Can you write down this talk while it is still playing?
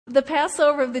The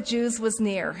Passover of the Jews was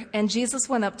near, and Jesus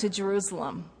went up to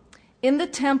Jerusalem. In the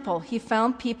temple, he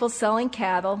found people selling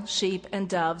cattle, sheep, and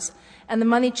doves, and the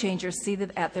money changers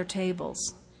seated at their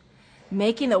tables.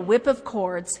 Making a whip of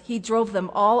cords, he drove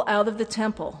them all out of the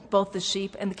temple, both the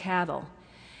sheep and the cattle.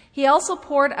 He also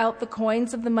poured out the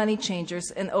coins of the money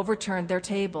changers and overturned their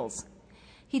tables.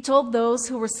 He told those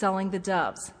who were selling the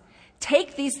doves,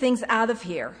 "Take these things out of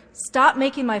here. Stop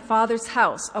making my Father's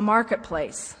house a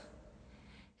marketplace."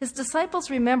 His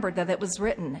disciples remembered that it was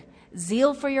written,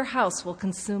 "Zeal for your house will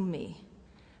consume me."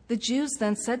 The Jews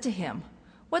then said to him,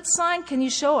 "What sign can you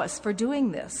show us for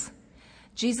doing this?"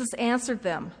 Jesus answered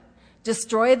them,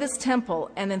 "Destroy this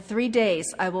temple, and in 3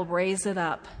 days I will raise it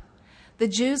up." The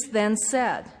Jews then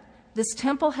said, "This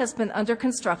temple has been under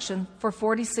construction for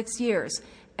 46 years,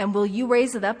 and will you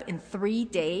raise it up in 3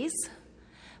 days?"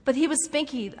 But he was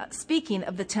speaking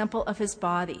of the temple of his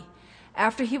body.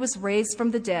 After he was raised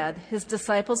from the dead, his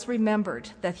disciples remembered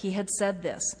that he had said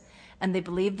this, and they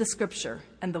believed the scripture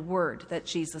and the word that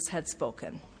Jesus had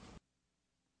spoken.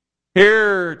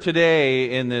 Here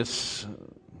today in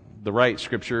the right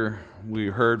scripture we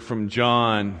heard from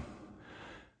John,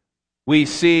 we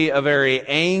see a very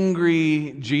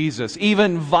angry Jesus,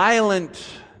 even violent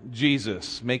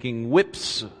Jesus, making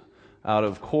whips out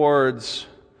of cords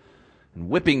and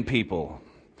whipping people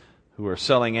who are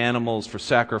selling animals for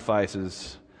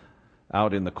sacrifices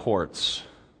out in the courts,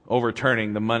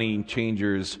 overturning the money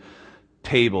changers'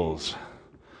 tables.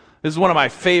 This is one of my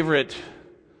favorite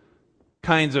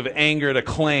kinds of anger to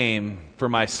claim for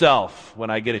myself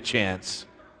when I get a chance.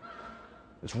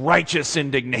 It's righteous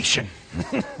indignation,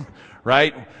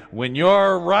 right? When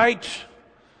you're right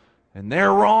and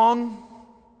they're wrong,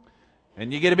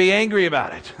 and you get to be angry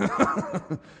about it,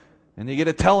 and you get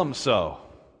to tell them so.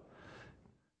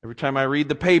 Every time I read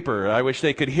the paper, I wish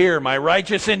they could hear my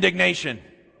righteous indignation.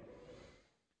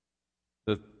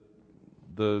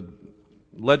 The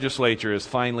legislature is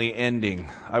finally ending.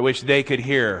 I wish they could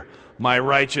hear my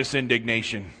righteous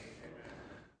indignation.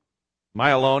 Am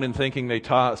I alone in thinking they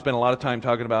spend a lot of time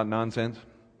talking about nonsense?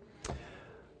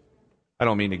 I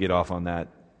don't mean to get off on that.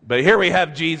 But here we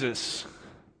have Jesus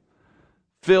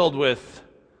filled with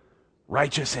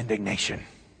righteous indignation.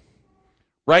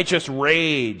 Righteous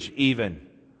rage, even.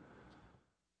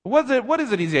 What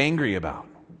is it he's angry about?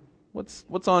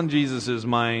 What's on Jesus'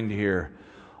 mind here?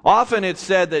 Often it's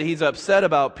said that he's upset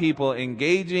about people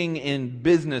engaging in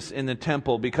business in the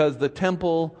temple because the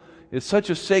temple is such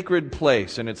a sacred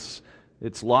place and it's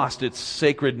lost its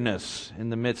sacredness in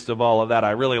the midst of all of that.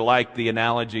 I really like the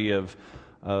analogy of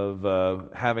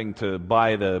having to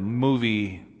buy the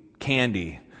movie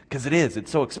candy, because it's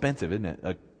so expensive, isn't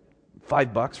it?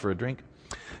 $5 for a drink.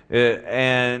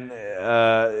 And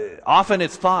often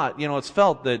it's thought, it's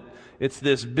felt that it's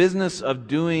this business of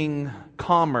doing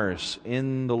commerce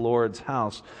in the Lord's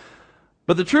house.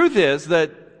 But the truth is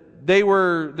that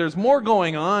there's more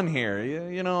going on here.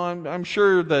 I'm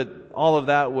sure that all of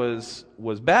that was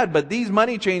bad, but these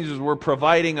money changers were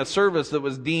providing a service that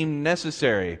was deemed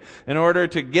necessary. In order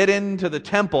to get into the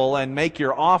temple and make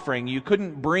your offering, you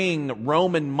couldn't bring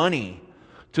Roman money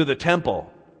to the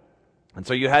temple. And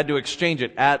so you had to exchange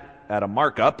it at a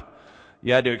markup.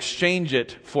 You had to exchange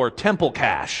it for temple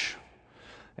cash.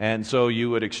 And so you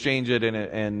would exchange it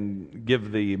and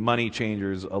give the money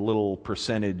changers a little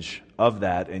percentage of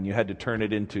that, and you had to turn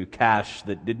it into cash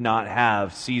that did not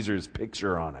have Caesar's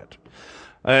picture on it.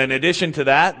 In addition to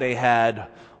that, they had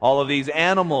all of these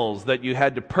animals that you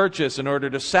had to purchase in order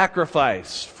to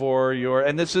sacrifice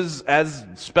and this is as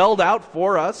spelled out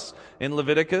for us in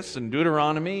Leviticus and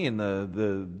Deuteronomy and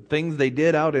the things they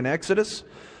did out in Exodus.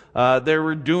 They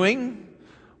were doing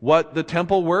what the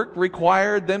temple work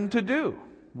required them to do,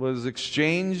 was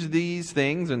exchange these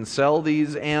things and sell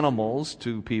these animals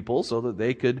to people so that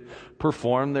they could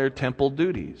perform their temple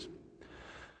duties.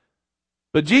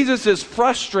 But Jesus is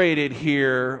frustrated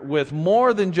here with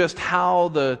more than just how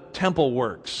the temple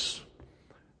works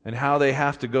and how they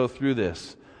have to go through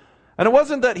this. And it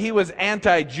wasn't that he was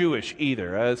anti-Jewish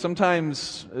either.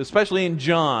 Sometimes, especially in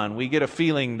John, we get a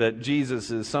feeling that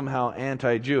Jesus is somehow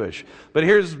anti-Jewish. But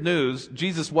here's news: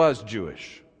 Jesus was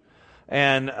Jewish.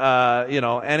 And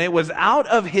it was out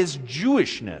of his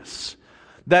Jewishness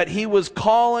that he was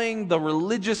calling the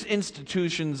religious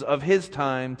institutions of his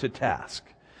time to task.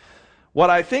 What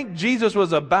I think Jesus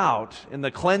was about in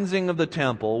the cleansing of the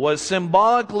temple was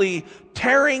symbolically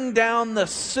tearing down the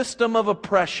system of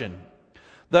oppression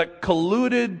that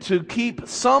colluded to keep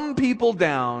some people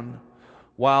down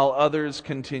while others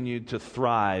continued to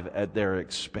thrive at their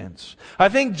expense. I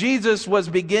think Jesus was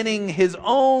beginning his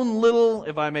own little,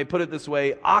 if I may put it this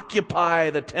way, Occupy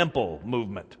the Temple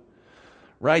movement.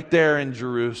 right there in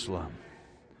Jerusalem.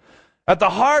 At the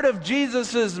heart of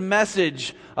Jesus'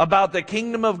 message about the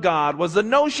kingdom of God was the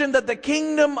notion that the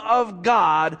kingdom of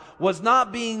God was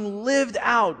not being lived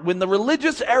out when the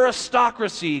religious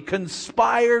aristocracy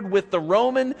conspired with the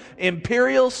Roman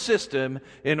imperial system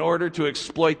in order to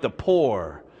exploit the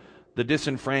poor, the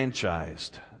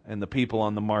disenfranchised, and the people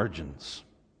on the margins.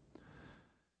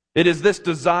 It is this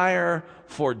desire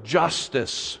for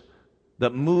justice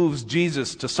that moves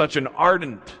Jesus to such an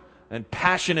ardent and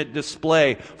passionate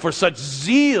display, for such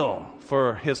zeal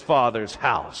for his Father's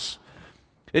house.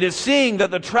 It is seeing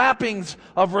that the trappings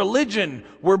of religion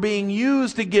were being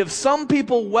used to give some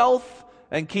people wealth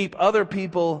and keep other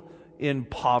people in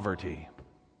poverty.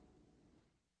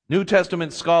 New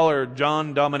Testament scholar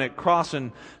John Dominic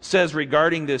Crossan says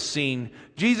regarding this scene,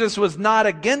 Jesus was not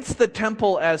against the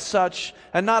temple as such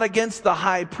and not against the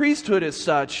high priesthood as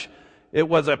such. It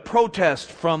was a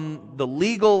protest from the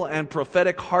legal and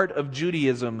prophetic heart of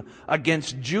Judaism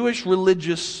against Jewish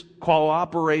religious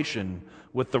cooperation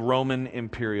with the Roman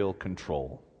imperial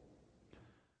control.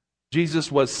 Jesus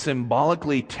was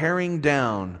symbolically tearing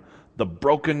down the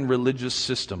broken religious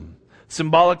system,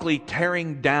 symbolically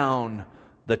tearing down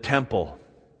the temple.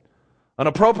 An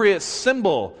appropriate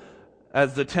symbol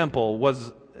as the temple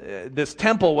was, this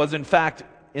temple was in fact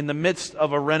in the midst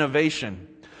of a renovation.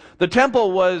 The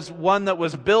temple was one that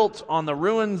was built on the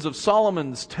ruins of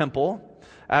Solomon's temple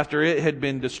after it had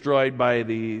been destroyed by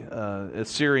the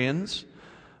Assyrians.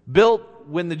 Built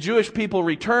when the Jewish people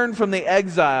returned from the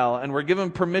exile and were given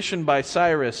permission by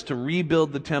Cyrus to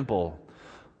rebuild the temple.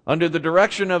 Under the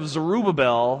direction of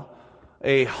Zerubbabel,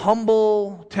 a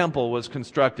humble temple was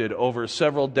constructed over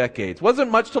several decades. Wasn't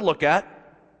much to look at.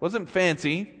 Wasn't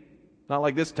fancy. Not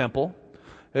like this temple.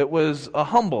 It was a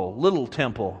humble little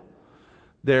temple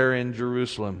there in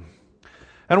Jerusalem.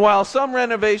 And while some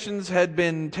renovations had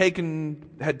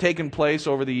taken place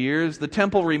over the years, the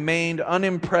temple remained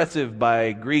unimpressive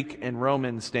by Greek and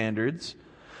Roman standards.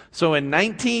 So in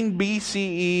 19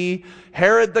 BCE,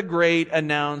 Herod the Great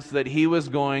announced that he was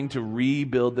going to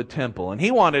rebuild the temple. And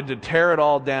he wanted to tear it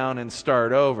all down and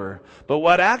start over. But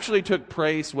what actually took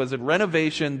place was a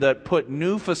renovation that put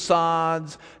new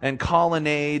facades and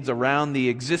colonnades around the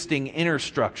existing inner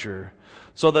structure,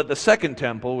 so that the second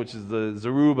temple, which is the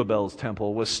Zerubbabel's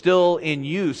temple, was still in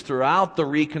use throughout the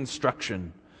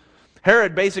reconstruction.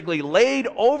 Herod basically laid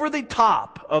over the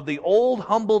top of the old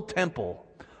humble temple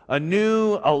a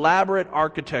new elaborate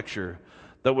architecture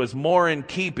that was more in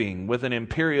keeping with an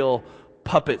imperial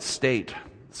puppet state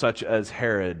such as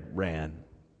Herod ran.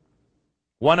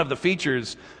 One of the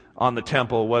features on the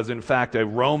temple was in fact a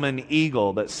Roman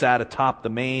eagle that sat atop the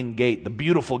main gate, the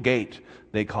beautiful gate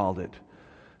they called it.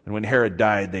 And when Herod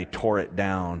died, they tore it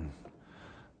down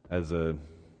as a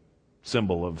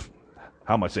symbol of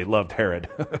how much they loved Herod.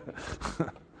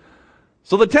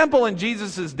 So the temple in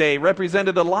Jesus' day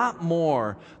represented a lot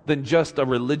more than just a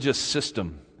religious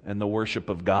system and the worship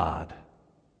of God.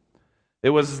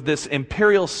 It was this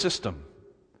imperial system,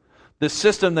 this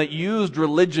system that used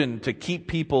religion to keep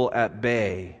people at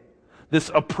bay, this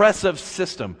oppressive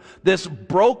system, this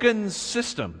broken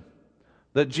system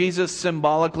that Jesus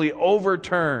symbolically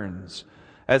overturns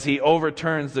as he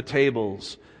overturns the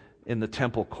tables in the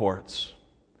temple courts.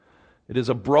 It is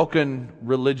a broken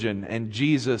religion, and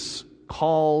Jesus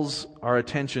calls our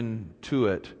attention to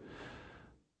it.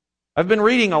 I've been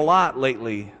reading a lot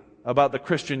lately about the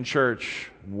Christian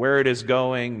church, and where it is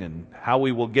going, and how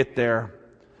we will get there.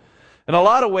 In a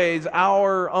lot of ways,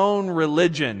 our own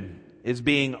religion is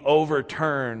being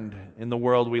overturned in the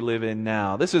world we live in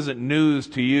now. This isn't news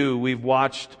to you. We've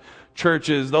watched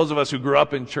churches, those of us who grew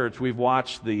up in church, we've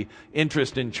watched the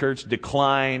interest in church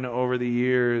decline over the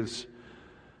years.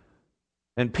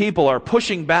 And people are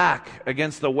pushing back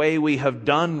against the way we have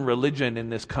done religion in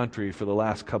this country for the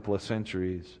last couple of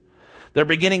centuries. They're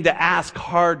beginning to ask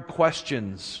hard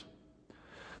questions.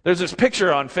 There's this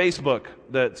picture on Facebook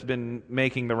that's been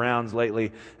making the rounds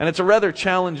lately, and it's a rather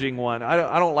challenging one.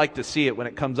 I don't like to see it when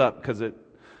it comes up because it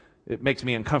makes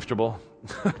me uncomfortable.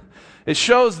 It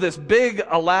shows this big,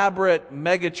 elaborate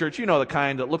mega church, you know, the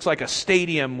kind that looks like a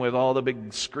stadium with all the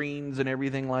big screens and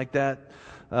everything like that.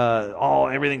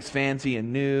 Everything's fancy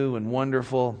and new and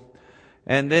wonderful.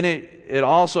 And then it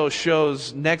also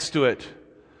shows next to it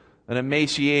an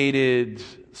emaciated,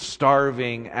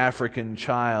 starving African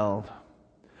child.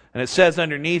 And it says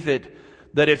underneath it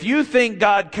that if you think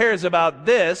God cares about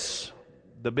this,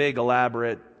 the big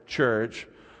elaborate church,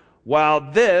 while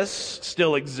this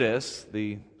still exists,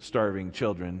 the starving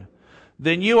children,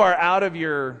 then you are out of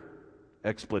your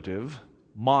expletive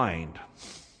mind.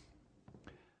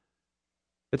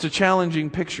 It's a challenging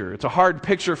picture. It's a hard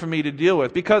picture for me to deal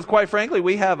with because, quite frankly,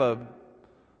 we have a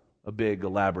big,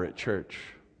 elaborate church.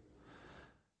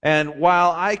 And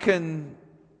while I can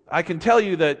tell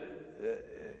you that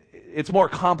it's more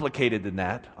complicated than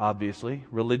that, obviously.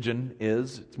 Religion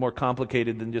is. It's more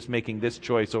complicated than just making this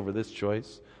choice over this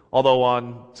choice. Although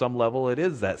on some level it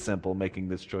is that simple, making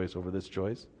this choice over this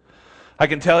choice. I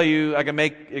can tell you, I can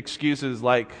make excuses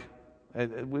like,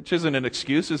 which isn't an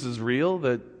excuse, this is real,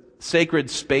 that sacred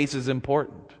space is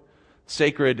important.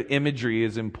 Sacred imagery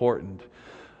is important.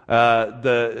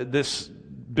 This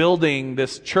building,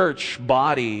 this church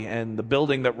body, and the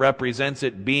building that represents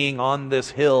it being on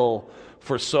this hill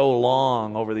for so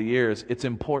long over the years, it's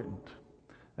important.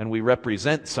 And we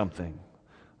represent something,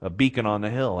 a beacon on the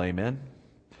hill, amen?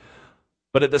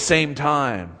 But at the same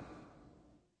time,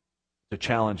 it's a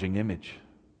challenging image.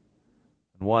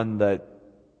 One that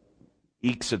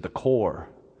ekes at the core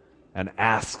and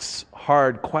asks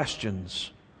hard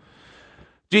questions.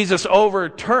 Jesus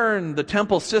overturned the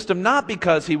temple system not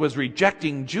because he was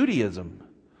rejecting Judaism,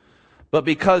 but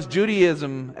because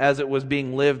Judaism, as it was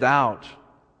being lived out,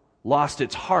 lost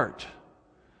its heart.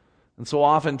 And so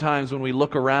oftentimes when we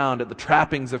look around at the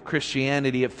trappings of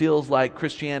Christianity, it feels like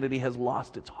Christianity has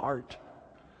lost its heart,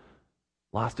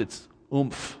 lost its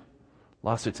oomph,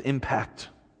 lost its impact.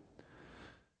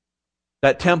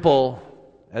 That temple,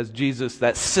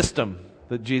 that system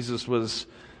that Jesus was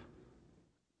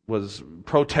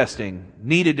protesting,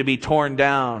 needed to be torn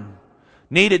down,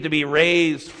 needed to be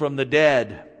raised from the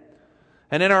dead.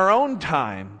 And in our own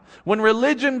time, when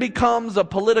religion becomes a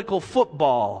political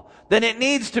football, then it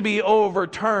needs to be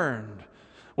overturned.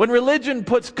 When religion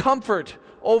puts comfort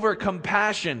over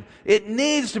compassion, it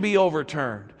needs to be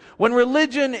overturned. When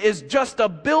religion is just a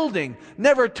building,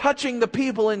 never touching the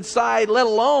people inside, let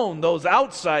alone those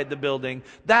outside the building,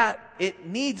 that it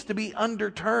needs to be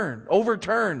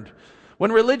overturned.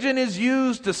 When religion is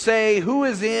used to say who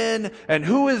is in and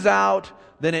who is out,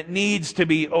 then it needs to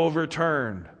be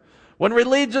overturned. When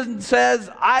religion says,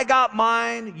 I got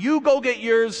mine, you go get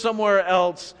yours somewhere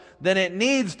else, then it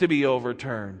needs to be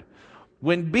overturned.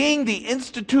 When being the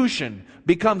institution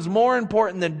becomes more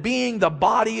important than being the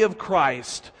body of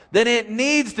Christ, then it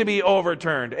needs to be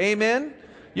overturned. Amen?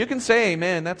 You can say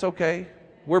amen, that's okay.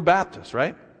 We're Baptists,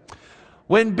 right?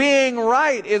 When being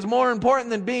right is more important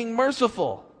than being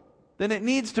merciful, then it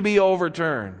needs to be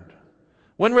overturned.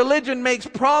 When religion makes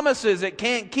promises it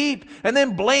can't keep and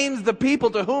then blames the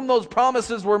people to whom those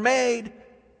promises were made,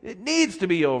 it needs to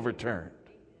be overturned.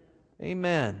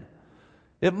 Amen.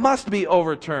 It must be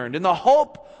overturned in the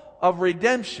hope of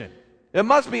redemption. It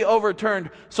must be overturned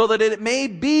so that it may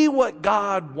be what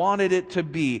God wanted it to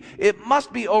be. It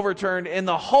must be overturned in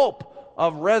the hope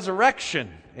of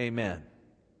resurrection. Amen.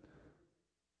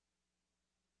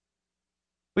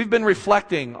 We've been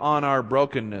reflecting on our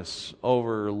brokenness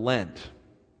over Lent.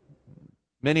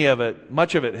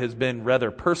 Much of it has been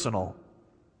rather personal.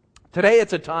 Today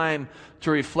it's a time to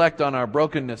reflect on our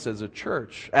brokenness as a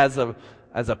church, as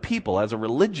a people, as a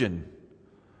religion.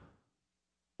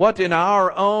 What in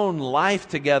our own life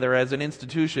together as an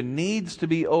institution needs to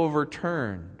be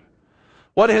overturned?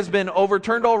 What has been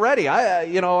overturned already?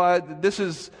 This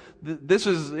is,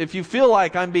 if you feel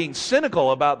like I'm being cynical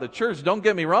about the church, don't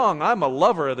get me wrong. I'm a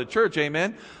lover of the church,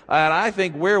 amen? And I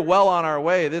think we're well on our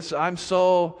way. I'm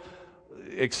so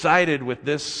excited with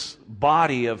this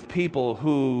body of people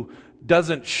who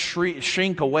doesn't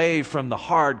shrink away from the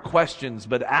hard questions,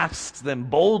 but asks them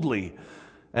boldly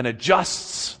and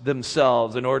adjusts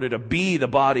themselves in order to be the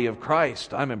body of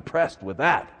Christ. I'm impressed with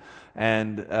that.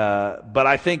 But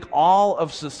I think all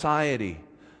of society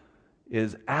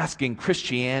is asking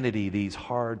Christianity these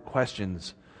hard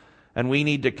questions. And we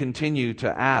need to continue to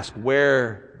ask,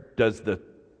 where does the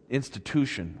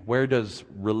institution, where does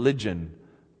religion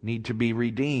need to be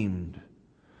redeemed?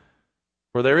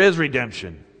 For there is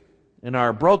redemption. In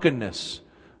our brokenness,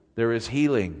 there is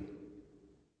healing.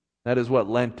 That is what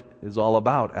Lent is all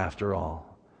about, after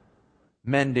all.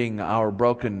 Mending our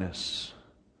brokenness.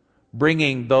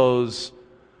 Bringing those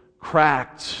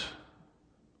cracked,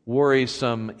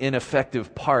 worrisome,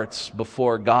 ineffective parts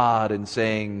before God and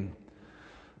saying,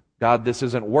 God, this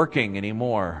isn't working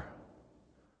anymore.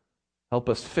 Help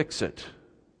us fix it.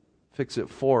 Fix it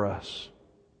for us.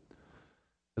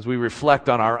 As we reflect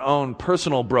on our own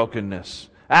personal brokenness,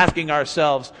 asking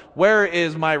ourselves, where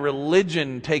is my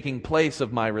religion taking place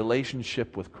of my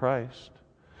relationship with Christ?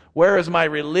 Where is my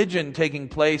religion taking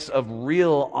place of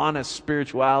real, honest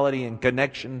spirituality and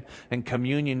connection and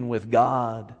communion with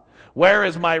God? Where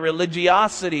is my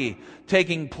religiosity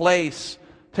taking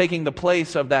the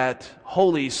place of that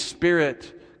Holy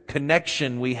Spirit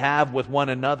connection we have with one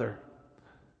another?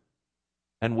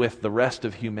 and with the rest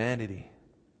of humanity?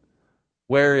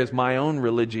 Where is my own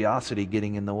religiosity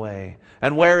getting in the way?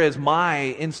 And where is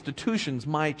my institutions,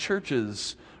 my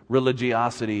church's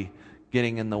religiosity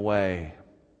getting in the way?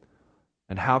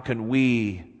 And how can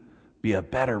we be a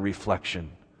better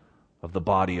reflection of the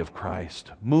body of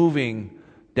Christ, moving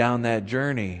down that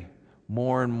journey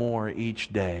more and more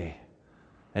each day,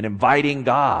 and inviting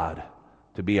God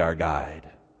to be our guide,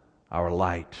 our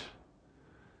light,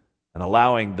 and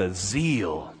allowing the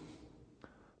zeal,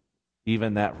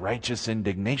 even that righteous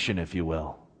indignation, if you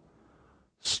will,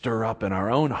 stir up in our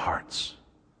own hearts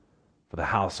for the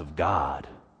house of God,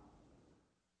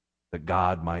 that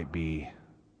God might be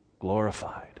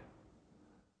glorified,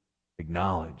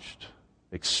 acknowledged,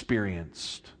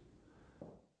 experienced, and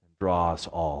draw us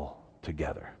all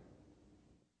together.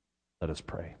 Let us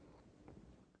pray.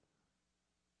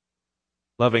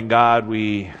 Loving God,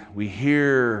 we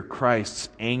hear Christ's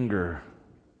anger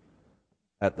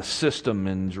at the system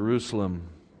in Jerusalem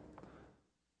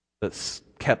that's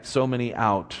kept so many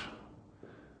out,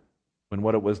 when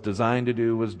what it was designed to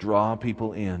do was draw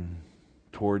people in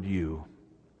toward you.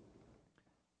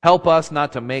 Help us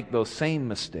not to make those same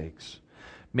mistakes.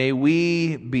 May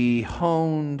we be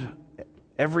honed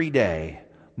every day,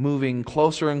 moving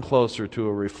closer and closer to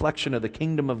a reflection of the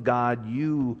kingdom of God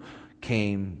you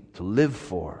came to live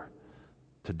for,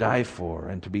 to die for,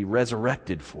 and to be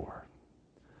resurrected for.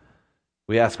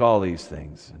 We ask all these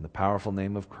things in the powerful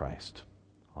name of Christ.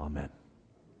 Amen.